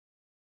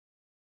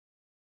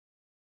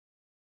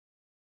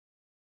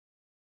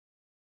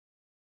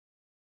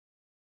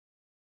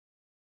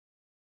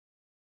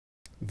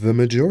The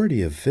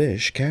majority of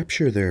fish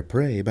capture their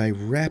prey by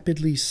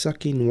rapidly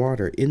sucking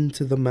water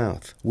into the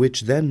mouth,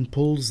 which then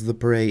pulls the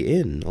prey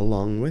in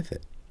along with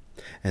it.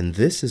 And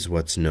this is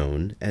what's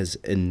known as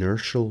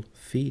inertial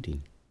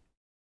feeding.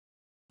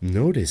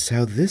 Notice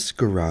how this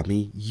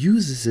gourami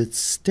uses its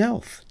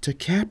stealth to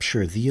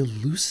capture the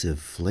elusive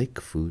flake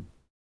food.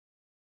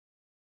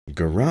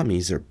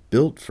 Gouramis are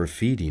built for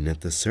feeding at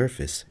the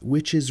surface,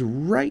 which is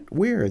right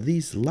where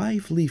these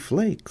lively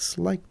flakes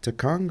like to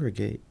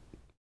congregate.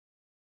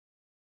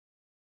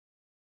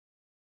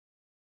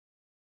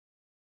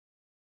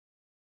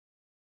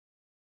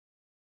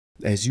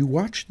 As you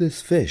watch this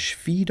fish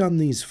feed on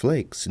these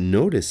flakes,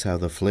 notice how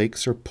the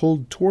flakes are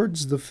pulled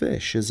towards the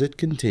fish as it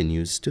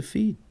continues to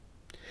feed.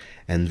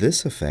 And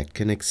this effect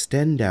can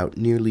extend out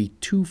nearly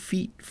 2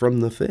 feet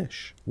from the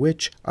fish,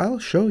 which I'll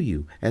show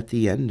you at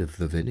the end of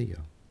the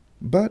video.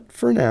 But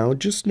for now,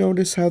 just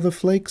notice how the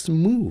flakes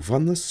move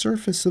on the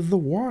surface of the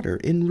water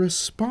in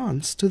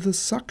response to the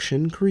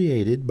suction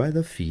created by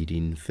the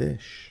feeding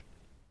fish.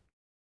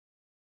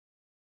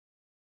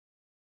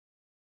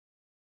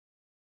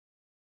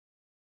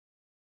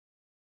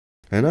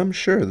 And I'm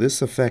sure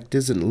this effect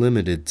isn't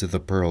limited to the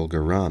pearl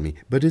gourami,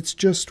 but it's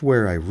just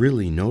where I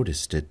really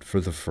noticed it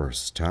for the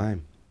first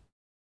time.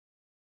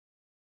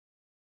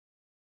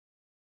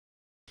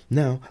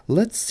 Now,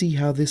 let's see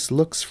how this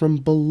looks from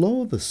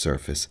below the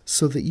surface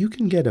so that you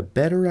can get a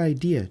better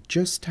idea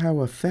just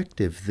how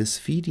effective this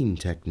feeding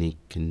technique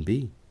can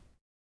be.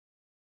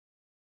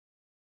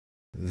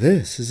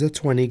 This is a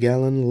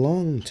 20-gallon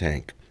long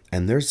tank,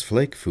 and there's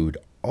flake food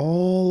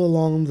all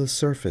along the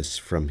surface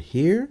from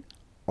here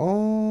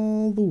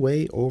all the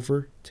way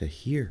over to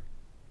here.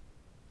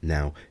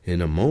 Now, in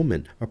a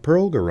moment, a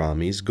pearl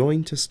gourami is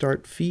going to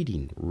start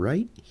feeding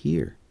right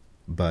here.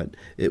 But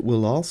it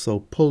will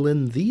also pull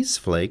in these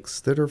flakes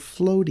that are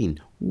floating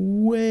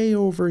way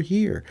over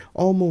here,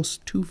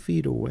 almost 2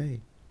 feet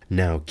away.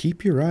 Now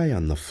keep your eye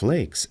on the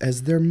flakes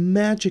as they're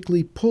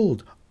magically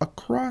pulled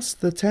across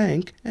the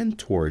tank and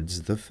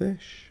towards the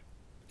fish.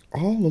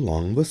 All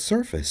along the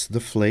surface, the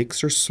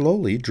flakes are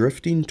slowly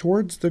drifting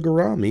towards the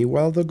gourami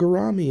while the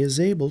gourami is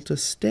able to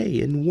stay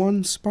in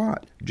one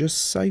spot, just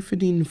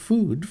siphoning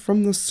food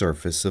from the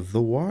surface of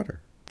the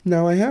water.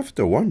 Now I have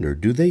to wonder,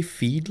 do they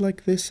feed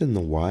like this in the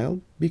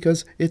wild?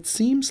 Because it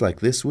seems like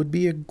this would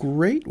be a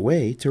great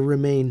way to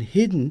remain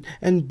hidden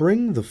and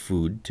bring the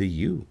food to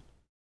you.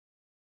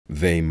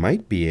 They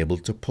might be able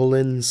to pull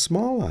in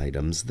small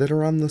items that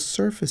are on the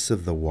surface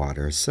of the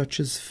water, such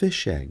as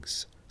fish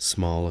eggs,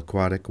 small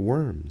aquatic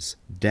worms,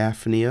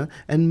 daphnia,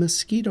 and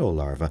mosquito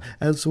larvae,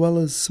 as well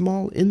as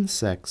small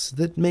insects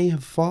that may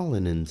have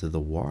fallen into the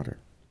water.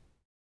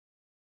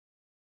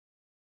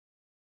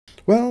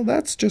 Well,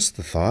 that's just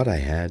the thought I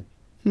had.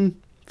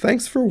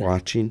 Thanks for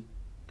watching,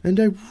 and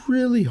I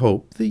really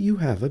hope that you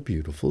have a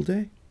beautiful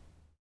day.